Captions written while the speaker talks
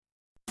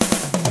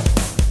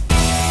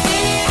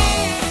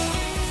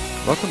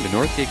Welcome to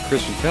Northgate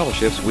Christian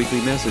Fellowship's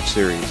weekly message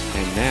series.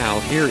 And now,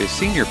 here is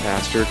Senior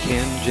Pastor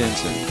Ken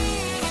Jensen.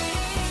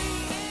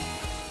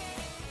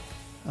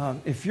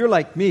 If you're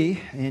like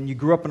me, and you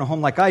grew up in a home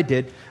like I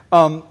did,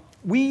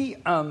 we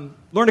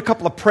learned a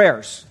couple of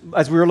prayers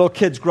as we were little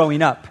kids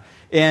growing up.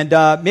 And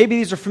maybe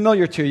these are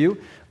familiar to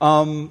you.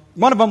 One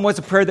of them was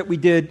a prayer that we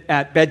did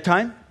at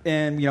bedtime.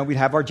 And, we'd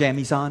have our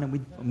jammies on, and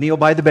we'd kneel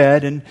by the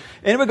bed. And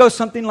it would go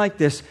something like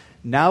this.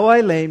 Now I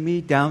lay me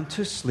down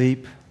to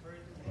sleep.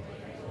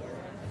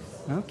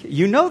 Okay,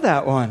 you know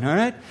that one, all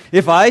right?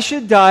 If I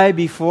should die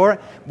before...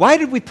 Why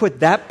did we put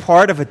that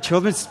part of a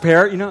children's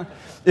prayer,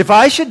 If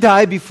I should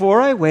die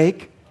before I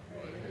wake...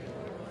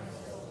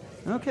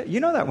 Okay, you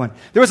know that one.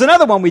 There was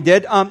another one we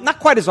did, not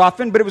quite as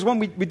often, but it was one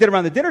we did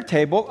around the dinner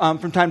table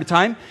from time to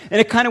time,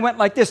 and it kind of went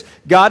like this.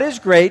 God is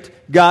great,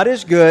 God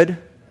is good.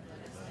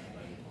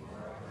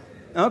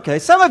 Okay,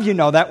 some of you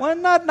know that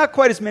one, not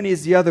quite as many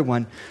as the other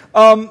one.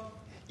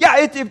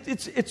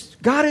 It's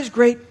God is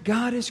great,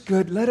 God is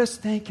good, let us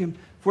thank Him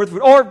for the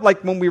food. Or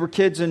like when we were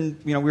kids and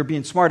we were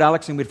being smart,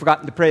 Alex, and we'd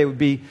forgotten to pray, it would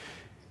be,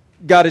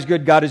 God is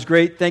good, God is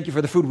great, thank you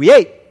for the food we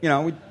ate.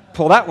 We'd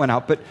pull that one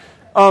out. But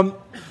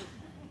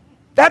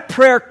that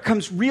prayer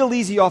comes real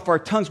easy off our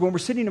tongues when we're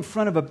sitting in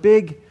front of a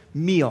big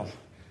meal.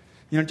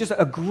 Just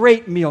a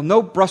great meal.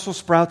 No Brussels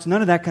sprouts,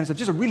 none of that kind of stuff.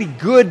 Just a really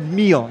good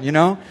meal,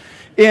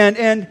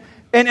 And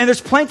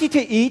there's plenty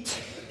to eat.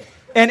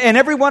 And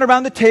everyone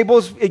around the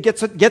table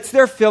gets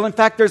their fill. In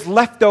fact, there's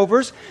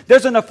leftovers.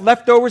 There's enough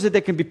leftovers that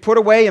they can be put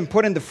away and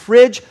put in the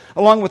fridge,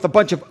 along with a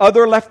bunch of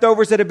other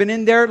leftovers that have been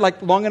in there,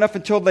 like long enough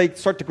until they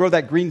start to grow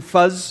that green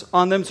fuzz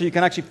on them, so you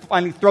can actually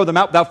finally throw them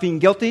out without feeling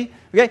guilty.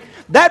 Okay?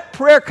 That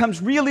prayer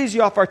comes real easy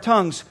off our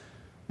tongues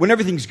when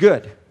everything's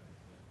good.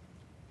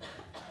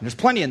 And there's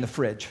plenty in the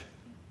fridge.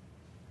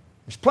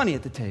 There's plenty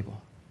at the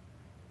table.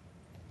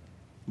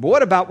 But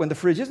what about when the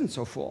fridge isn't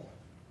so full?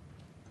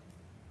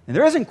 And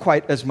there isn't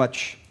quite as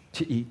much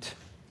to eat.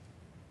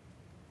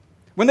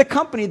 When the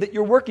company that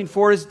you're working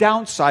for is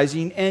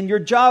downsizing and your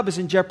job is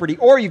in jeopardy,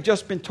 or you've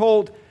just been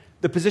told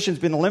the position's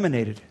been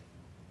eliminated.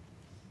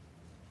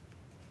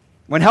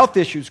 When health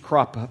issues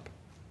crop up.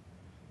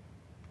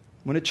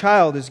 When a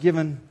child is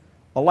given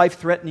a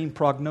life-threatening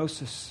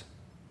prognosis.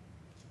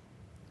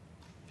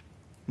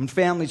 When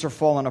families are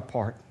falling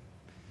apart.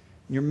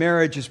 Your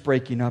marriage is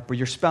breaking up, or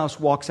your spouse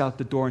walks out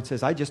the door and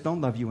says, I just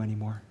don't love you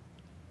anymore.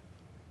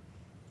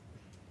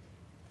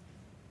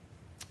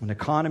 When the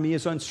economy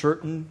is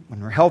uncertain, when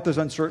your health is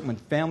uncertain, when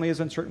family is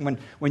uncertain,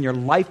 when your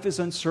life is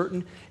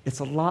uncertain, it's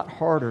a lot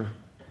harder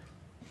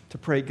to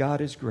pray, God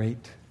is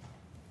great,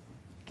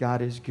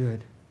 God is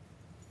good.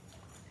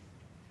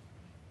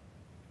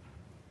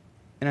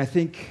 And I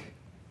think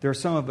there are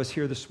some of us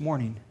here this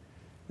morning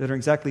that are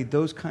exactly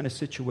those kind of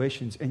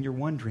situations, and you're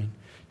wondering,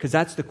 because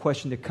that's the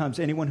question that comes.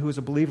 Anyone who is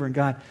a believer in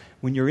God,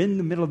 when you're in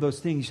the middle of those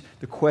things,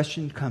 the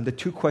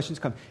two questions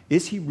come.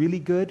 Is He really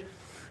good?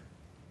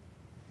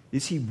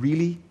 Is He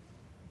really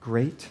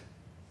great?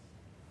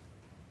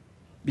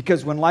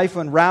 Because when life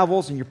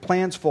unravels and your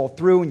plans fall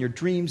through and your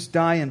dreams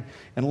die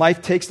and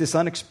life takes this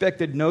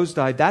unexpected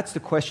nosedive, that's the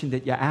question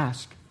that you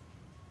ask.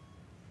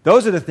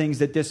 Those are the things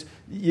that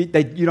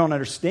you don't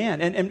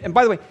understand. And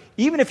by the way,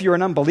 even if you're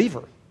an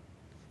unbeliever,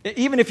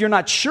 even if you're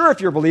not sure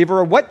if you're a believer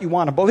or what you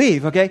want to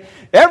believe, okay,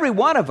 every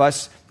one of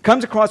us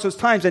comes across those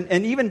times,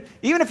 and even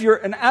if you're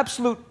an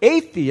absolute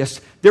atheist,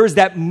 there is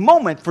that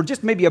moment, for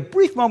just maybe a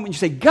brief moment, you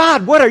say,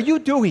 God, what are you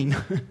doing?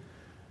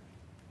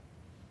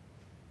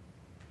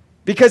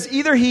 Because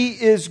either He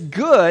is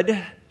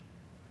good,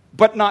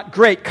 but not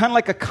great, kind of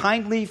like a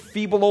kindly,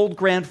 feeble old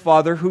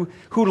grandfather who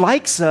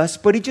likes us,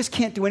 but He just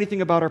can't do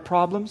anything about our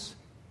problems.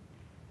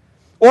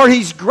 Or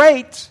He's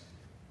great,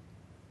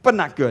 but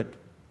not good.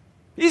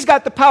 He's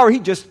got the power, He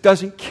just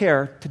doesn't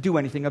care to do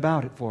anything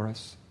about it for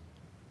us.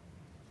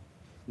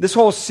 This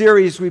whole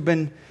series we've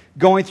been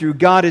going through,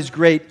 God is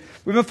great,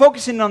 we've been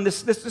focusing on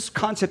this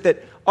concept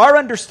that our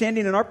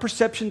understanding and our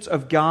perceptions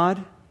of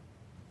God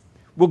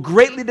will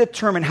greatly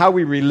determine how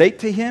we relate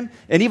to Him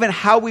and even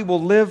how we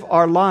will live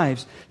our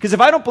lives. Because if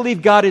I don't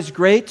believe God is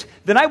great,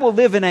 then I will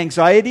live in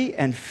anxiety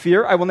and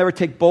fear. I will never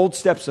take bold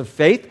steps of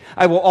faith.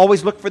 I will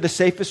always look for the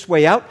safest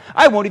way out.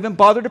 I won't even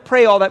bother to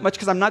pray all that much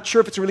because I'm not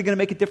sure if it's really going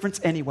to make a difference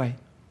anyway.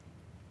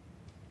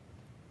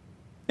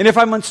 And if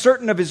I'm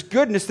uncertain of His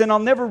goodness, then I'll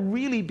never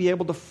really be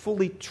able to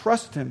fully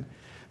trust Him.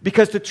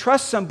 Because to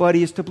trust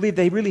somebody is to believe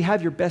they really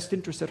have your best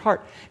interest at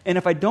heart. And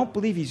if I don't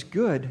believe He's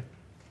good,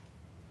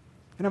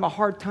 then I have a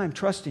hard time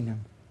trusting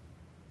Him.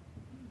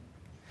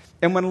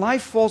 And when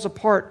life falls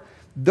apart,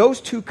 those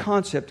two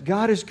concepts,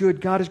 God is good,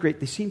 God is great,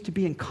 they seem to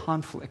be in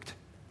conflict.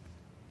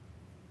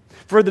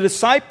 For the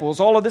disciples,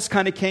 all of this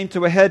kind of came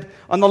to a head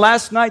on the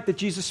last night that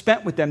Jesus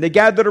spent with them. They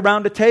gathered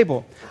around a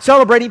table,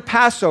 celebrating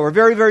Passover, a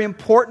very, very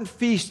important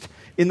feast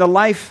in the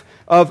life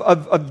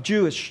of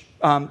Jewish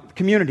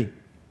community.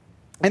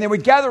 And they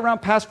would gather around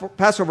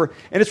Passover,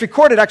 and it's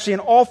recorded actually in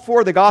all four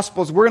of the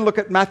Gospels. We're going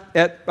to look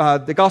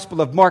at the Gospel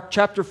of Mark,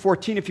 chapter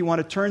 14, if you want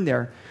to turn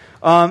there.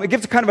 It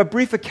gives a kind of a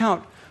brief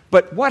account.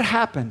 But what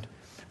happened?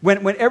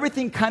 when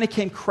everything kind of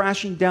came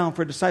crashing down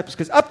for the disciples,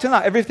 because up till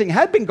now, everything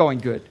had been going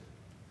good.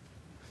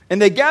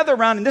 And they gather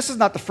around, and this is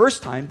not the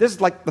first time. This is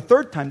like the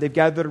third time they've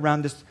gathered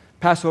around this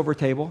Passover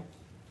table.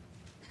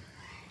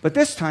 But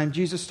this time,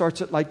 Jesus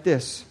starts it like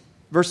this.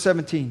 Verse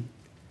 17.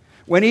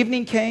 When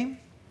evening came,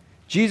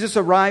 Jesus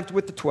arrived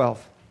with the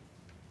 12.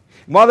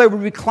 And while they were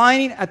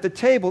reclining at the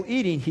table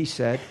eating, he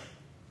said,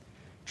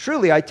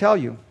 "Truly I tell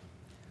you,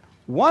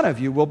 one of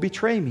you will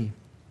betray me,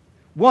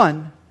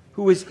 one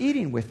who is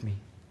eating with me."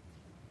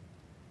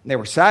 And they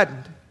were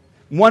saddened.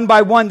 One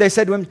by one, they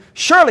said to him,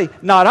 "Surely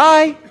not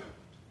I.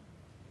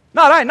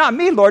 Not I, not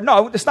me, Lord.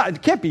 No,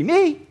 it can't be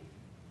me.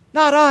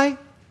 Not I."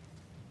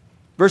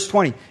 Verse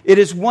 20, "It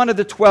is one of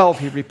the 12,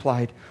 he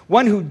replied,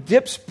 one who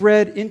dips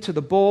bread into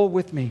the bowl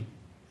with me.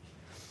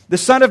 The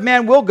Son of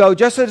Man will go,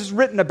 just as is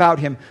written about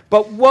him.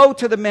 But woe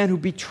to the man who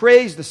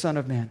betrays the Son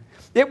of Man.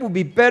 It will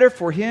be better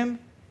for him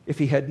if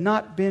he had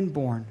not been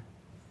born."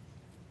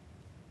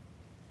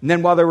 And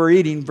then while they were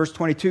eating, verse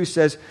 22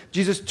 says,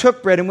 Jesus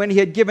took bread, and when he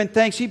had given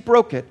thanks, he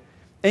broke it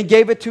and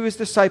gave it to his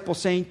disciples,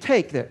 saying,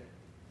 "Take it.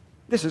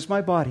 This is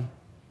my body."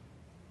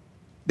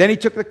 Then he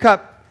took the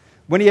cup,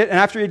 and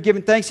after he had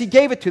given thanks, he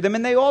gave it to them,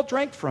 and they all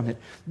drank from it.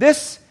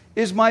 "This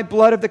is my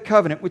blood of the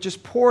covenant, which is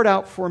poured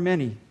out for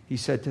many," he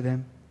said to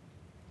them.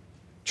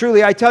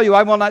 "Truly, I tell you,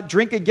 I will not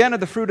drink again of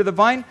the fruit of the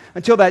vine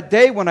until that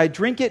day when I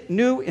drink it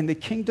new in the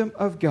kingdom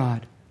of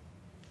God."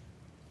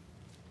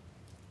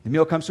 The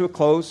meal comes to a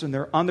close, and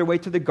they're on their way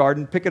to the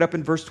garden. Pick it up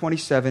in verse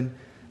 27.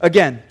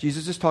 Again,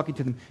 Jesus is talking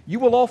to them. "You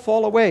will all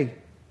fall away,"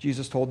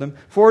 Jesus told them,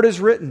 "for it is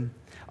written,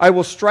 I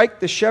will strike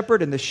the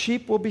shepherd, and the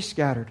sheep will be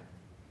scattered.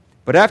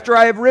 But after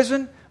I have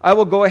risen, I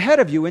will go ahead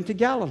of you into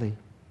Galilee."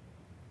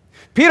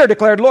 Peter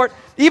declared, "Lord,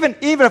 even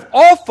if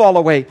all fall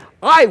away,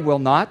 I will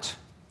not."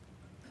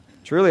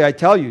 "Truly, I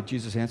tell you,"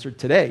 Jesus answered,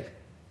 "today,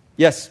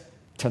 yes,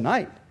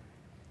 tonight,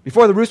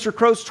 before the rooster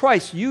crows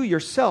twice, you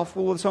yourself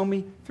will disown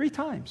me 3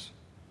 times.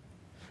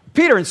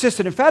 Peter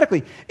insisted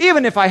emphatically,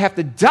 "Even if I have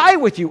to die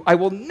with you, I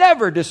will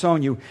never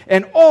disown you."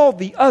 And all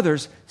the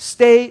others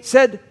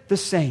said the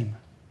same.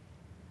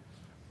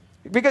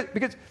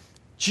 Because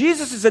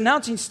Jesus is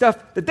announcing stuff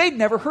that they'd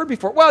never heard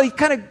before. Well, he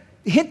kind of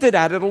hinted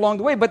at it along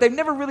the way, but they've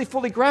never really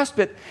fully grasped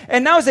it.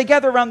 And now as they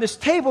gather around this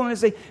table and as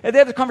they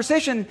have the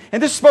conversation,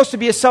 and this is supposed to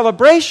be a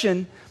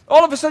celebration,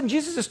 all of a sudden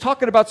Jesus is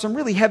talking about some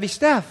really heavy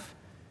stuff.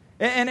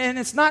 And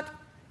it's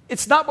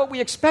not what we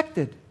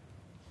expected.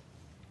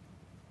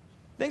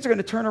 Things are going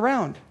to turn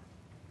around.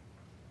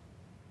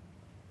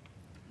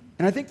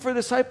 And I think for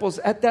the disciples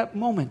at that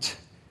moment,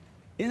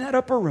 in that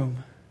upper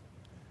room,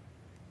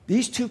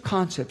 these two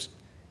concepts,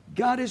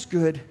 God is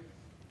good,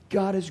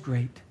 God is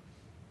great,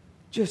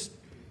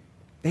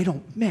 they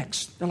don't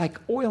mix. They're like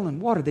oil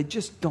and water. They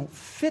just don't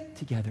fit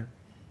together.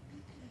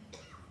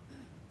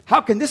 How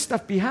can this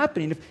stuff be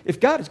happening? If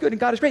God is good and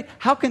God is great,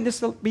 how can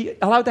this be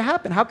allowed to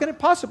happen? How can it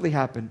possibly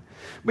happen?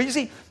 But you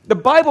see, the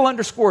Bible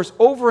underscores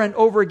over and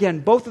over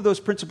again, both of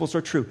those principles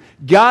are true.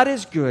 God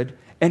is good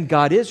and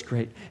God is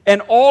great.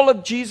 And all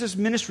of Jesus'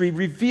 ministry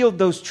revealed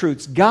those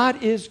truths.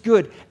 God is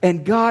good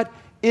and God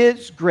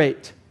is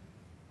great.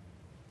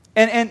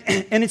 And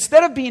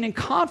instead of being in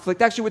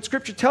conflict, actually what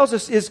Scripture tells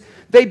us is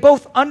they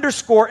both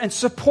underscore and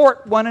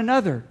support one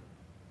another.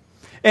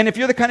 And if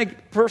you're the kind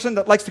of person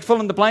that likes to fill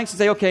in the blanks and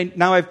say, okay,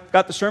 now I've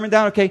got the sermon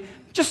down, okay,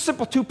 just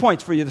simple 2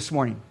 points for you this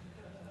morning.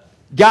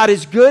 God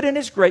is good in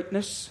His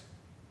greatness,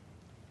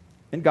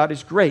 and God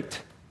is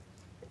great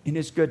in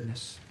His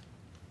goodness.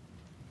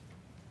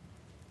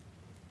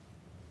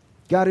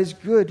 God is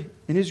good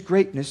in His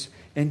greatness,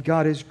 and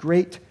God is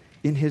great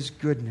in His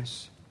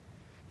goodness.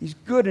 He's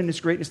good in His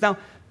greatness. Now,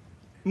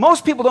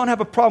 most people don't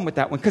have a problem with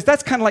that one, because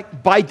that's kind of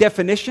like by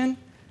definition,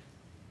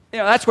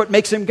 that's what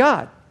makes Him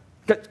God.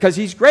 Because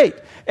He's great.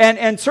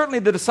 And certainly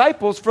the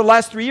disciples, for the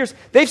last 3 years,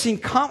 they've seen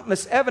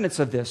countless evidence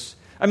of this.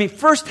 I mean,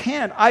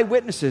 firsthand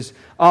eyewitnesses.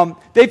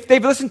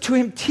 They've listened to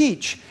Him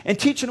teach, and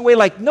teach in a way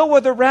like no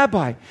other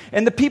rabbi.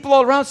 And the people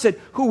all around said,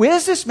 "Who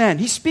is this man?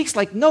 He speaks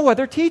like no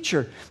other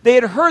teacher." They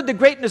had heard the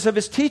greatness of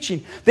His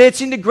teaching. They had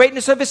seen the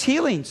greatness of His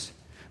healings.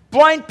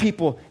 Blind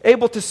people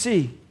able to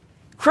see.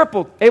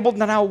 Crippled, able to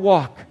now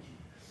walk.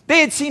 They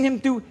had seen Him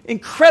do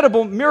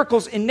incredible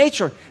miracles in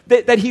nature,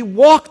 that He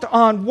walked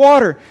on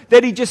water,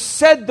 that He just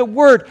said the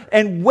word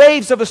and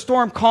waves of a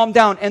storm calmed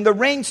down and the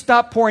rain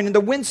stopped pouring and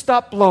the wind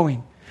stopped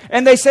blowing.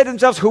 And they said to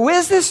themselves, "Who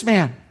is this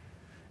man?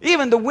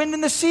 Even the wind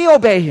and the sea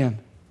obey Him."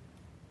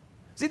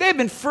 See, they had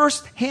been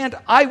first-hand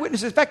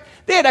eyewitnesses. In fact,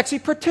 they had actually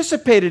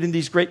participated in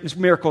these great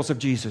miracles of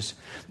Jesus.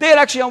 They had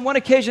actually on one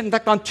occasion, in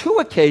fact on 2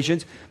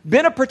 occasions,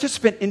 been a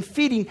participant in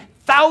feeding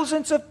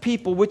thousands of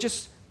people with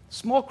just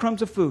small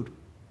crumbs of food.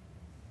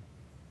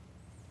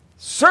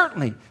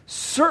 Certainly,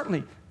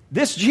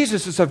 this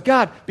Jesus is of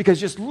God,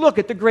 because just look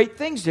at the great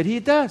things that He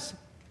does.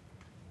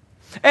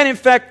 And in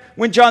fact,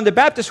 when John the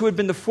Baptist, who had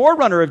been the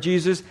forerunner of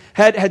Jesus,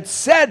 had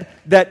said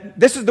that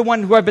this is the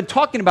one who I've been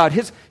talking about,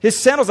 his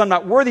sandals I'm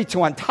not worthy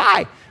to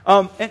untie.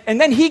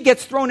 And then he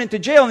gets thrown into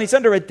jail and he's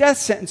under a death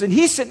sentence, and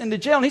he's sitting in the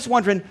jail and he's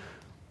wondering,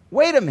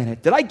 wait a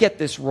minute, did I get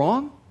this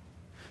wrong?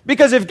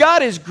 Because if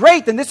God is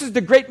great, then this is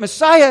the great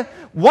Messiah,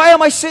 why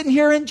am I sitting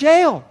here in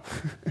jail?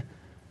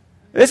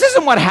 This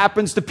isn't what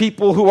happens to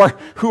people who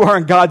are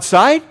on God's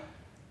side.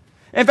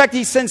 In fact,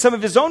 he sends some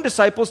of his own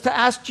disciples to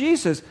ask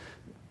Jesus,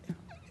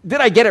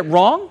 did I get it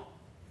wrong?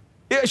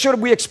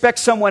 Should we expect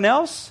someone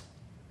else?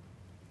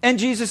 And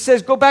Jesus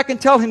says, go back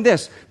and tell him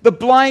this. The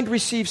blind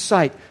receive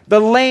sight. The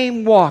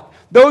lame walk.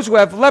 Those who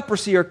have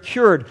leprosy are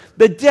cured.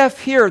 The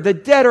deaf hear. The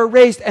dead are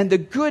raised. And the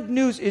good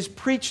news is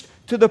preached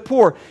to the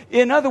poor.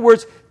 In other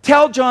words,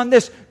 tell John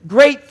this.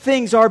 Great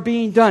things are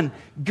being done.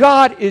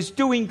 God is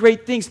doing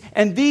great things.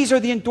 And these are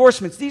the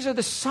endorsements. These are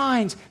the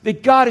signs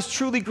that God is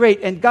truly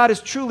great and God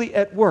is truly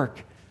at work.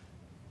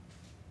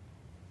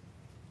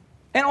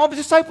 And all the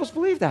disciples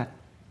believed that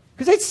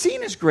because they'd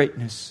seen his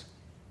greatness.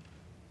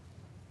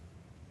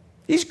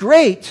 He's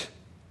great,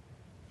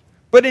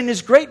 but in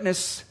his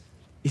greatness,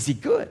 is he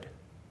good?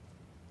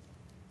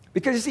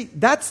 Because you see,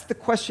 that's the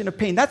question of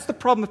pain. That's the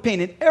problem of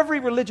pain. And every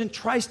religion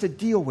tries to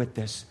deal with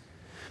this.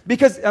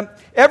 Because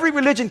every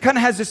religion kind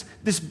of has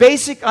this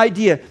basic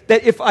idea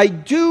that if I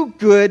do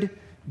good,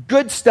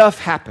 good stuff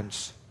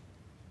happens.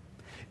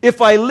 If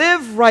I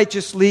live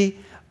righteously,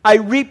 I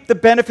reap the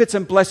benefits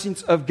and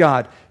blessings of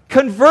God.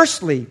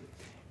 Conversely,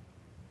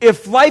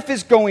 if life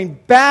is going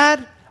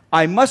bad,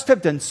 I must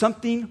have done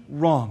something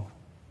wrong.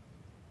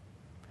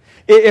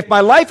 If my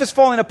life is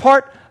falling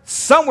apart,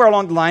 somewhere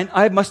along the line,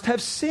 I must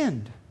have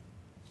sinned.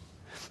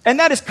 And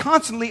that is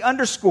constantly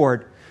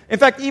underscored. In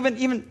fact,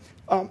 even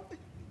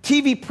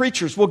TV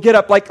preachers will get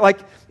up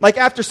like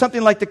after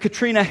something like the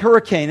Katrina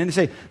hurricane and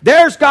they say,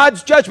 there's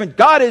God's judgment.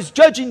 God is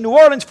judging New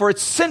Orleans for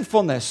its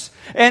sinfulness.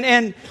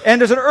 And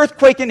there's an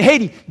earthquake in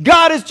Haiti.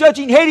 God is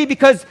judging Haiti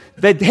because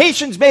the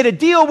Haitians made a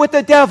deal with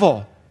the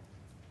devil.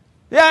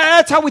 Yeah,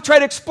 that's how we try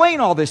to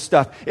explain all this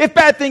stuff. If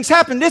bad things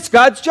happen, it's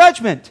God's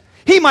judgment.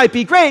 He might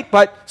be great,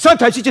 but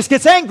sometimes he just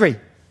gets angry.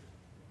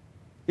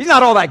 He's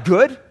not all that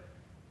good.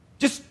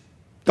 Just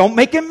don't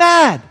make him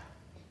mad.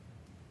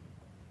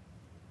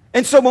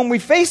 And so when we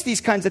face these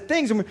kinds of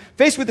things, and we're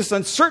faced with this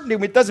uncertainty,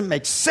 and it doesn't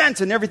make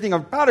sense, and everything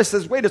about us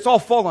says, wait, it's all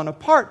falling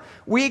apart,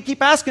 we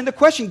keep asking the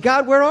question,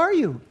 God, where are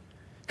you?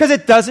 Because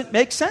it doesn't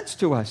make sense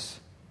to us.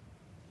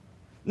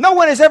 No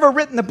one has ever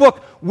written the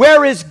book,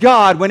 Where is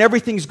God when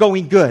everything's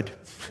going good?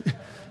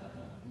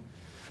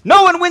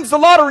 No one wins the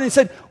lottery and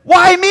said,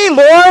 why me,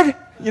 Lord?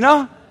 You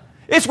know,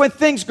 it's when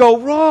things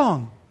go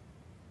wrong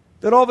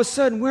that all of a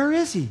sudden, where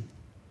is he?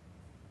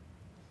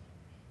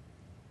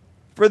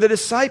 For the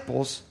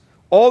disciples,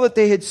 all that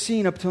they had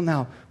seen up till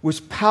now was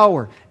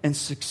power and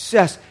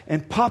success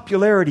and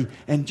popularity.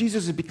 And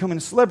Jesus is becoming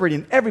a celebrity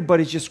and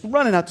everybody's just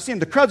running out to see him.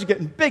 The crowds are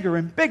getting bigger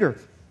and bigger.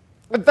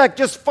 In fact,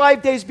 just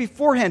 5 days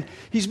beforehand,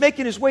 he's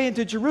making his way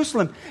into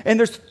Jerusalem. And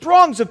there's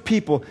throngs of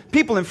people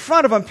in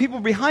front of him, people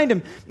behind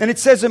him. And it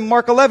says in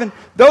Mark 11,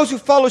 those who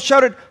followed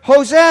shouted,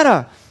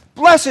 Hosanna!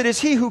 Blessed is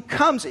he who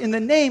comes in the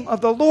name of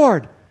the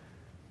Lord.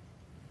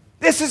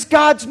 This is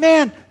God's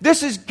man.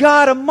 This is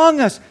God among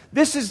us.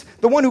 This is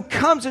the one who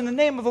comes in the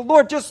name of the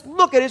Lord. Just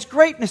look at his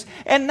greatness.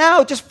 And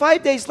now, just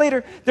 5 days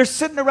later, they're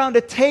sitting around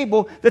a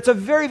table that's a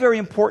very, very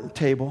important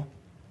table.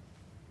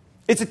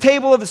 It's a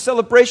table of the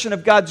celebration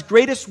of God's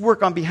greatest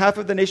work on behalf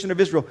of the nation of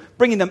Israel,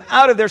 bringing them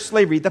out of their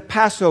slavery, the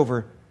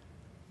Passover.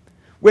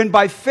 When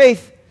by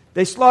faith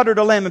they slaughtered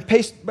a lamb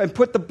and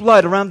put the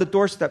blood around the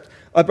doorsteps,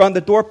 around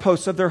the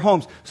doorposts of their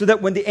homes, so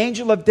that when the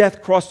angel of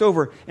death crossed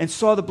over and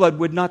saw the blood,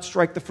 would not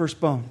strike the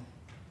firstborn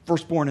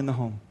in the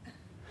home.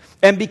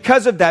 And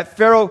because of that,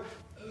 Pharaoh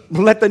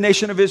let the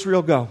nation of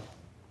Israel go.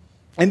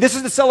 And this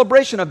is the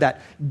celebration of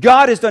that.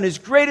 God has done his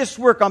greatest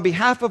work on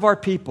behalf of our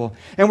people.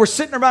 And we're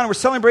sitting around and we're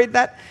celebrating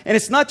that. And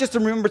it's not just a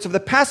remembrance of the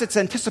past, it's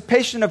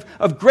anticipation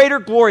of greater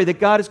glory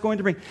that God is going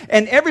to bring.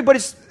 And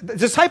everybody's, the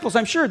disciples,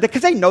 I'm sure,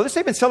 because they know this,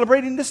 they've been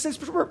celebrating this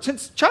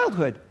since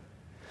childhood.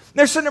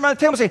 They're sitting around the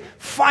table saying,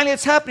 finally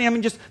it's happening. I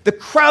mean, just the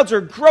crowds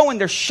are growing.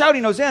 They're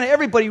shouting, Hosanna.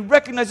 Everybody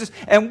recognizes.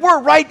 And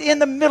we're right in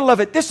the middle of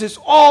it. This is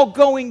all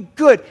going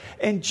good.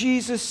 And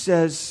Jesus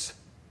says,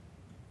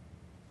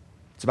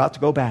 it's about to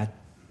go bad.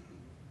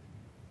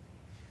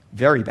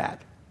 Very bad.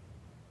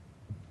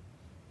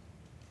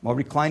 While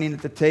reclining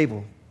at the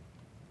table,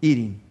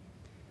 eating,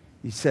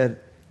 he said,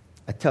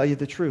 I tell you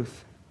the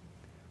truth.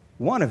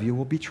 One of you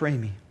will betray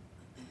me.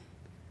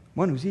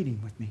 One who's eating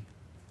with me.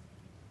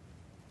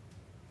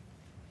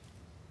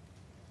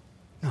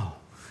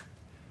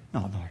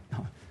 No, Lord,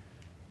 no.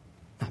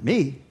 Not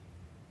me.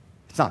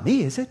 It's not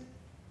me, is it? In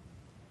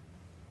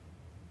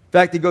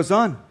fact, he goes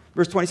on,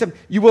 verse 27,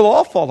 you will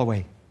all fall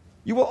away.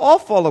 You will all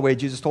fall away,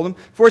 Jesus told them.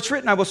 For it's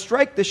written, I will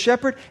strike the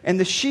shepherd and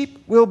the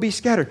sheep will be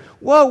scattered.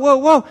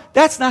 Whoa.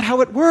 That's not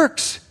how it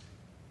works.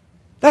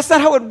 That's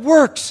not how it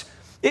works.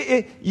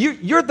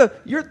 You're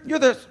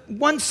the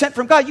one sent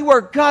from God. You are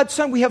God's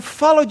son. We have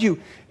followed you.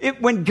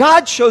 When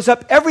God shows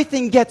up,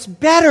 everything gets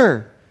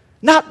better,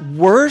 not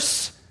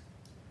worse.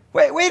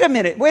 Wait a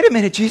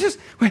minute, Jesus.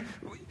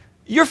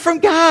 You're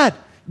from God.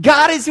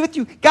 God is with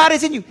you. God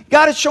is in you.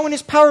 God is showing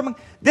his power.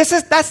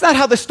 That's not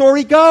how the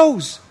story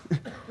goes.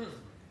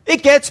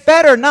 It gets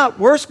better, not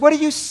worse. What are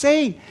you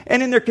saying?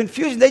 And in their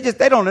confusion, they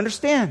don't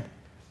understand.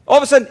 All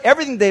of a sudden,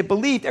 everything they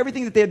believed,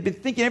 everything that they had been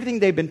thinking, everything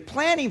they've been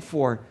planning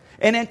for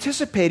and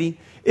anticipating,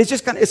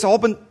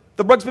 the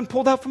rug's been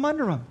pulled out from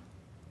under them.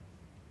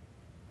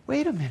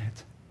 Wait a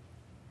minute.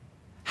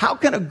 How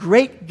can a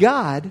great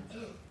God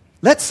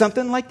let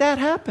something like that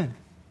happen?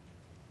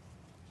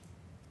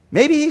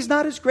 Maybe he's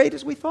not as great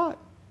as we thought.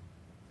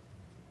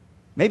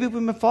 Maybe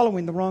we've been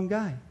following the wrong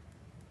guy.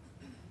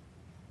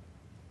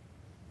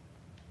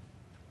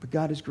 But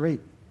God is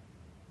great.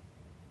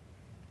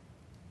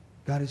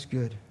 God is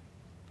good.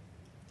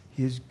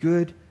 He is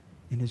good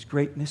in his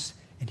greatness,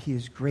 and he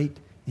is great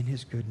in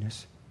his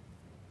goodness.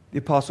 The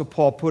Apostle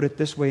Paul put it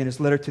this way in his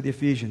letter to the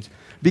Ephesians.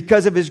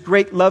 Because of his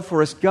great love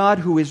for us, God,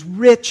 who is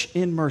rich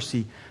in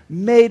mercy,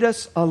 made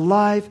us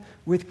alive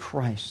with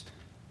Christ.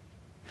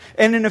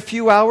 And in a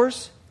few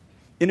hours,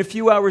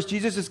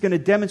 Jesus is going to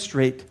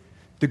demonstrate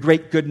the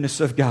great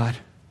goodness of God.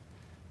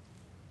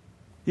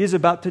 He is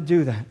about to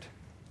do that.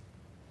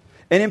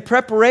 And in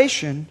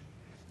preparation,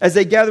 as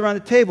they gather around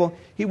the table,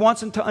 he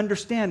wants them to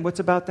understand what's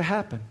about to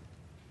happen.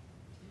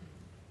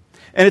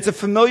 And it's a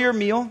familiar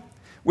meal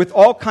with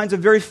all kinds of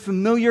very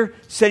familiar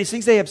settings,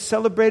 things they have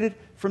celebrated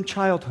from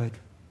childhood.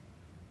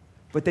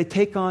 But they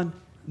take on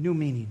new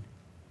meaning.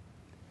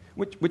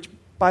 Which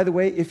by the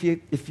way, if you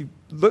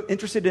look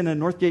interested in a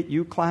Northgate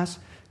U class,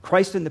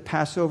 Christ in the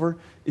Passover,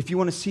 if you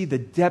want to see the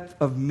depth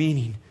of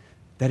meaning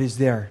that is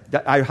there,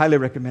 I highly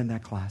recommend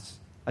that class.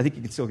 I think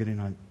you can still get in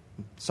on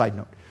a side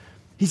note.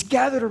 He's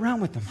gathered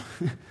around with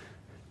them.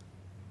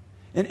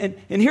 and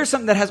here's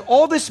something that has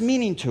all this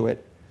meaning to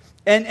it.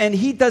 And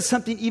he does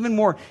something even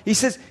more. He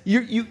says,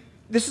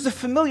 this is a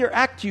familiar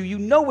act to you. You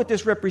know what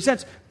this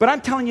represents. But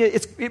I'm telling you,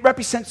 it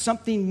represents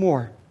something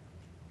more.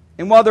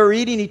 And while they were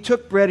eating, he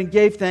took bread and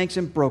gave thanks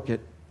and broke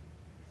it.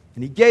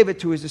 And he gave it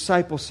to his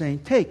disciples, saying,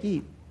 "Take,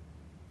 eat.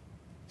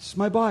 This is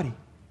my body."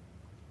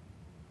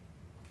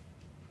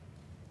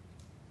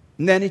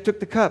 And then he took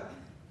the cup,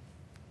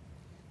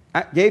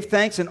 gave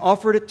thanks, and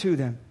offered it to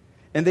them.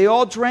 And they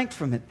all drank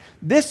from it.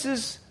 "This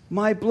is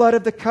my blood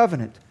of the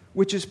covenant,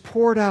 which is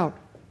poured out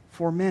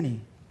for many."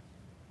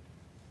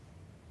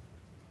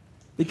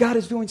 That God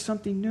is doing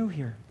something new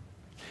here.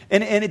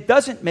 And it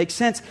doesn't make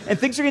sense. And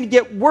things are going to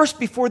get worse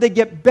before they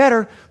get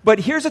better. But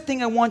here's the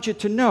thing I want you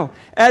to know.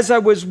 As I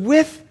was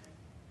with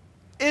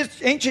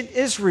ancient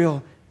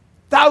Israel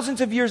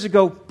thousands of years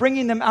ago,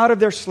 bringing them out of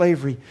their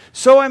slavery,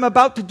 so I'm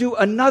about to do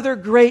another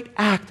great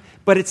act,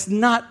 but it's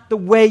not the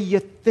way you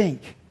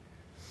think.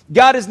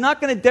 God is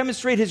not going to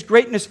demonstrate his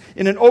greatness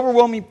in an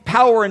overwhelming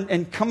power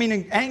and coming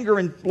in anger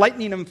and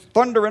lightning and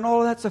thunder and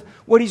all of that stuff.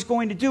 What he's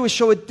going to do is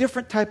show a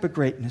different type of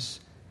greatness.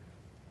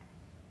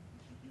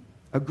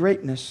 A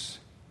greatness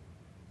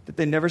that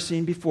they've never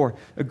seen before.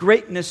 A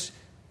greatness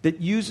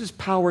that uses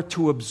power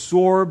to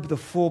absorb the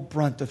full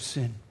brunt of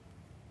sin.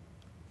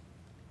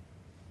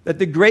 That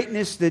the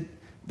greatness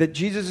that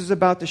Jesus is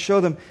about to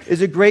show them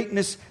is a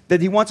greatness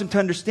that he wants them to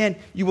understand.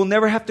 You will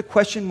never have to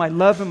question my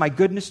love and my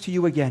goodness to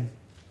you again.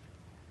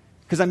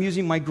 Because I'm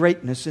using my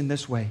greatness in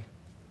this way.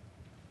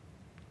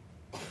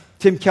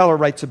 Tim Keller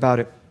writes about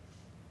it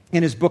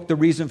in his book, The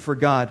Reason for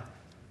God.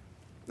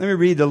 Let me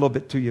read a little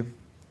bit to you.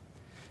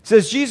 It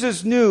says,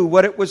 Jesus knew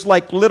what it was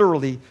like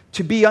literally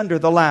to be under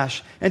the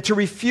lash and to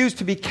refuse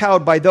to be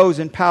cowed by those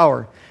in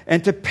power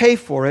and to pay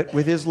for it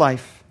with his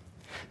life.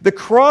 The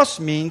cross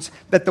means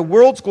that the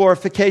world's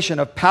glorification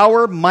of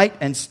power, might,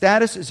 and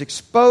status is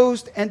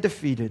exposed and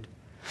defeated.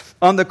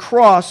 On the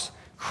cross,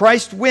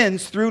 Christ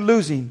wins through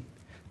losing,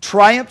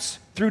 triumphs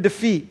through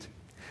defeat,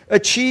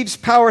 achieves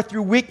power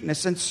through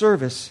weakness and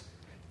service,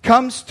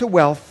 comes to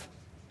wealth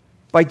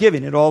by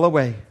giving it all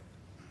away.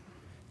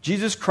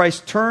 Jesus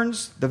Christ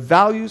turns the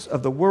values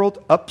of the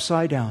world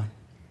upside down.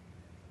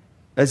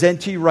 As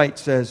N.T. Wright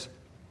says,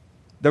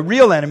 the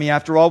real enemy,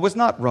 after all, was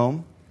not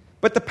Rome,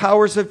 but the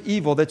powers of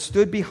evil that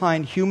stood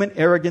behind human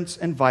arrogance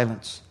and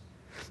violence.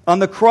 On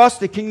the cross,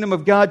 the kingdom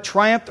of God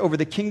triumphed over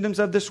the kingdoms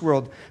of this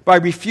world by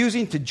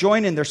refusing to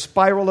join in their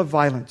spiral of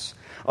violence.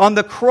 On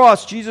the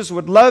cross, Jesus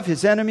would love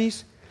his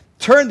enemies,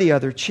 turn the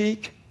other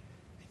cheek,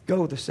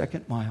 go the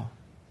second mile.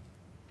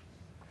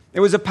 It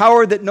was a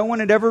power that no one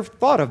had ever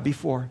thought of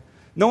before.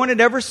 No one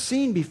had ever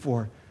seen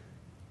before.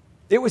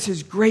 It was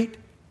his great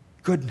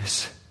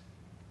goodness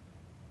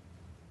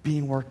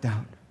being worked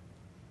out.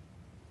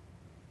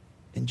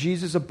 And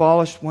Jesus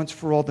abolished once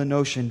for all the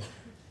notion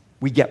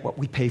we get what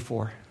we pay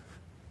for.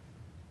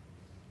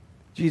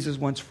 Jesus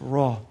once for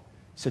all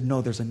said,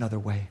 no, there's another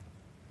way.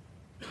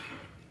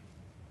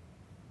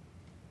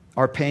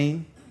 Our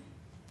pain,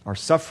 our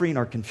suffering,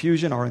 our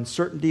confusion, our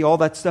uncertainty, all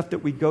that stuff that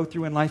we go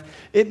through in life,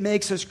 it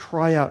makes us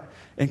cry out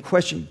and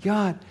question,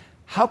 God,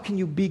 how can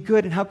you be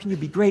good and how can you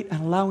be great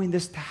and allowing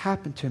this to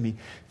happen to me?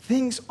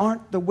 Things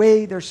aren't the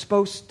way they're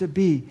supposed to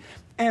be.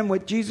 And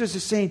what Jesus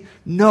is saying,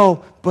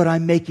 no, but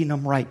I'm making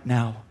them right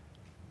now.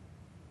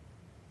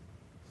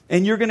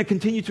 And you're going to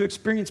continue to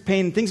experience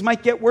pain. And things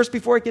might get worse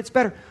before it gets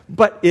better,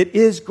 but it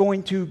is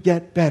going to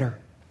get better.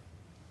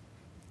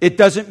 It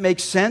doesn't make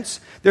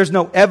sense. There's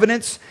no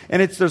evidence,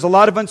 and there's a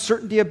lot of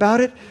uncertainty about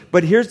it.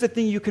 But here's the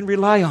thing you can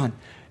rely on.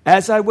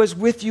 As I was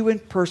with you in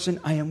person,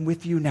 I am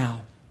with you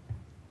now.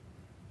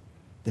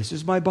 This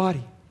is my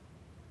body.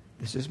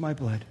 This is my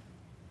blood.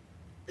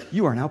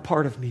 You are now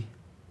part of me,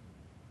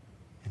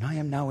 and I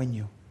am now in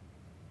you.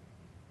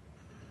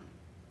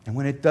 And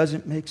when it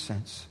doesn't make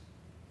sense,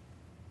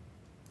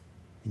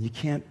 and you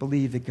can't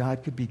believe that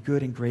God could be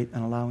good and great in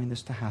allowing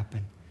this to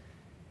happen,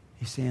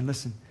 He's saying,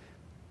 listen,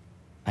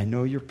 I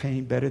know your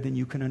pain better than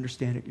you can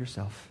understand it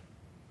yourself.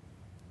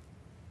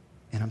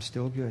 And I'm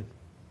still good.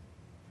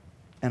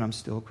 And I'm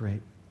still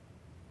great.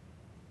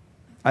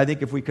 I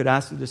think if we could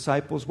ask the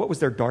disciples, what was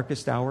their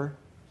darkest hour?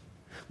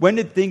 When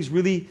did things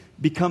really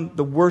become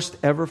the worst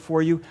ever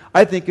for you?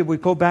 I think if we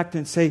go back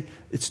and say,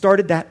 it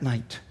started that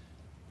night.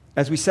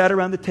 As we sat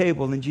around the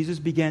table and Jesus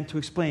began to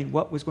explain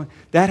what was going on.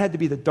 That had to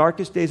be the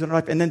darkest days of our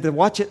life. And then to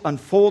watch it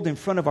unfold in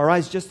front of our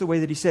eyes just the way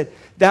that He said,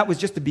 that was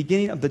just the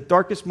beginning of the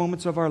darkest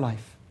moments of our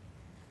life.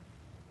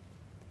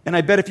 And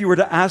I bet if you were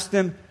to ask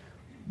them,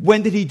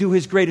 when did He do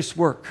His greatest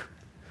work?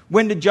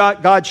 When did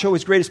God show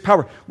His greatest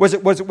power? Was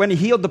it when He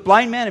healed the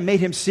blind man and made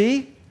him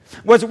see?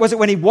 Was it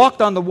when He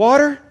walked on the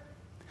water?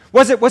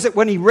 Was it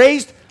when He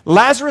raised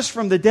Lazarus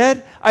from the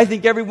dead? I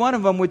think every one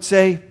of them would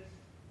say,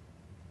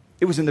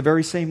 it was in the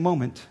very same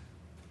moment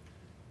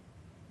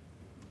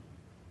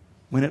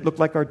when it looked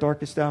like our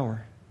darkest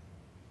hour.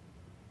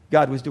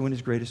 God was doing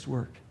His greatest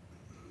work.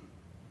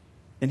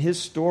 And His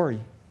story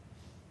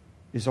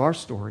is our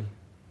story.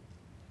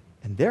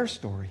 And their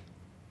story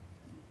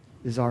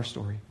is our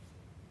story.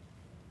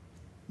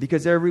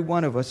 Because every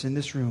one of us in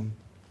this room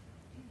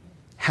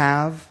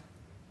have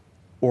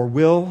or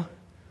will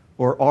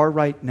or are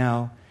right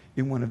now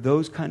in one of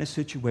those kind of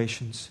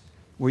situations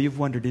where you've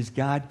wondered, is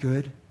God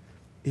good?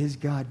 Is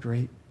God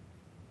great?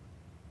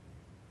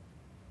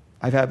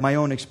 I've had my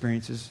own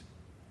experiences.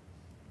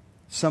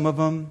 Some of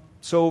them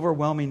so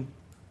overwhelming.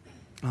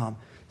 Some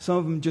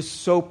of them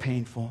just so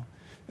painful.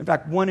 In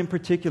fact, one in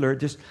particular,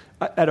 just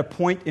at a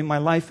point in my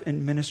life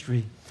and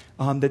ministry,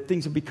 that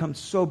things have become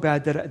so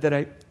bad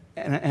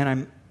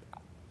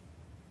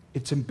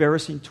it's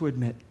embarrassing to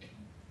admit.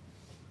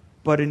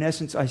 But in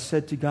essence, I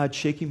said to God,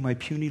 shaking my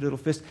puny little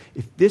fist,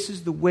 if this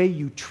is the way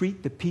you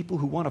treat the people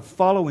who want to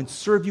follow and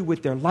serve you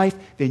with their life,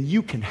 then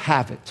you can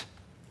have it.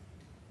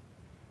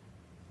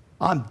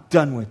 I'm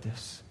done with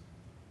this.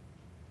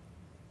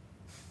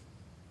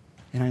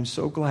 And I'm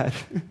so glad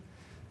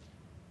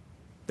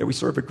that we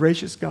serve a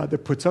gracious God that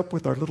puts up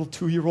with our little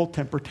 2-year-old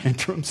temper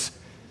tantrums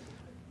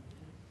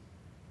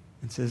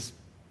and says,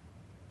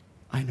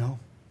 I know.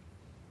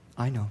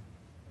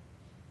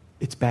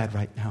 It's bad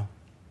right now,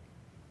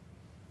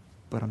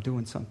 but I'm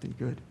doing something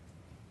good.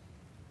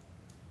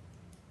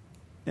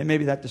 And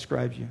maybe that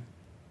describes you.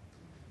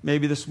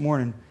 Maybe this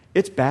morning,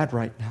 it's bad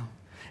right now.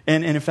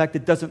 And in fact,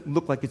 it doesn't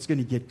look like it's going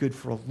to get good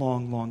for a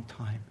long, long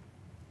time.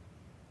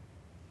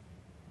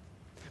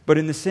 But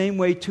in the same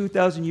way,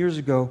 2,000 years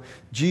ago,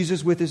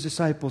 Jesus with His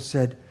disciples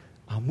said,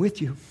 I'm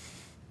with you.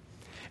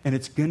 And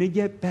it's going to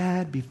get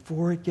bad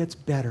before it gets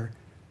better,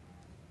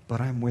 but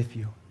I'm with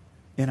you.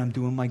 And I'm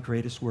doing my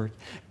greatest work.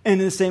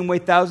 And in the same way,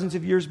 thousands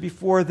of years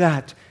before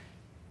that,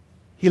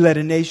 He led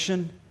a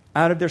nation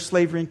out of their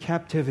slavery and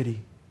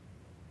captivity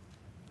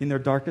in their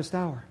darkest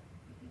hour.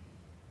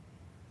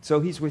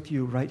 So He's with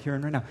you right here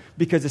and right now.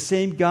 Because the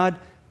same God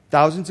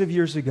thousands of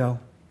years ago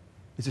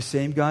is the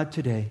same God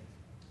today.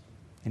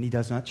 And He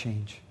does not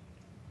change.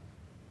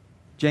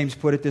 James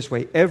put it this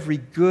way, every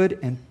good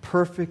and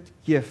perfect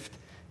gift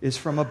is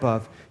from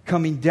above,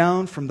 coming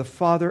down from the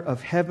Father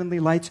of heavenly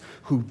lights,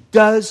 who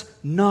does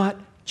not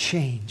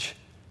change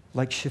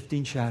like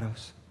shifting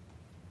shadows.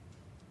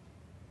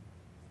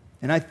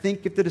 And I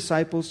think if the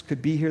disciples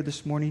could be here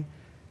this morning,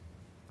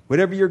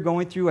 whatever you're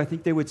going through, I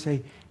think they would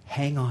say,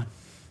 hang on.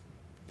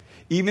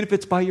 Even if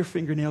it's by your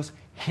fingernails,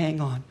 hang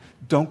on.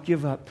 Don't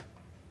give up.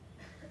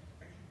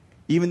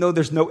 Even though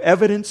there's no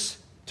evidence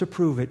to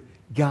prove it,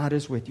 God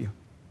is with you.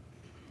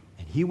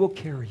 And He will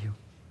carry you.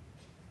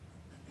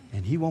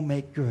 And He will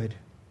make good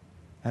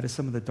out of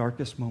some of the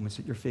darkest moments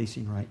that you're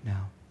facing right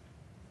now.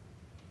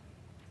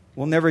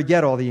 We'll never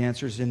get all the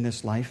answers in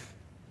this life.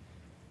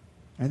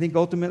 I think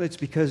ultimately it's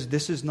because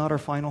this is not our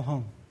final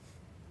home.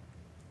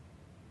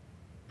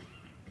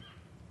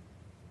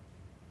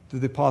 Through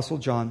the Apostle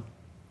John,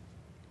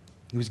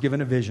 he was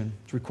given a vision.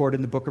 It's recorded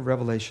in the book of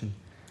Revelation.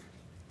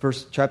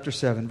 Chapter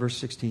 7, verse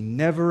 16.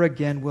 Never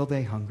again will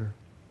they hunger.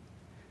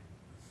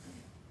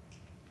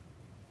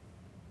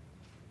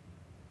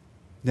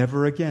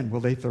 Never again will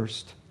they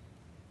thirst.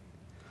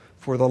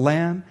 For the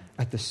Lamb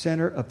at the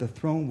center of the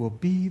throne will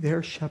be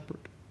their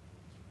shepherd.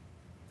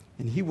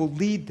 And He will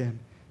lead them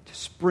to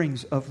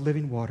springs of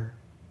living water.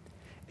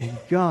 And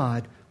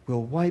God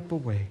will wipe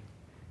away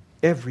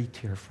every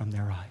tear from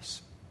their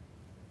eyes.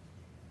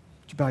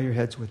 Would you bow your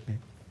heads with me?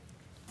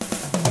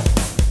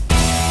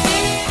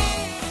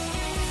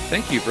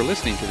 Thank you for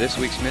listening to this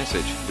week's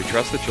message. We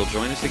trust that you'll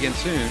join us again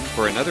soon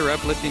for another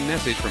uplifting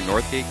message from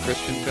Northgate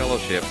Christian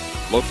Fellowship,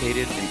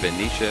 located in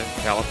Benicia,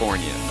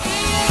 California.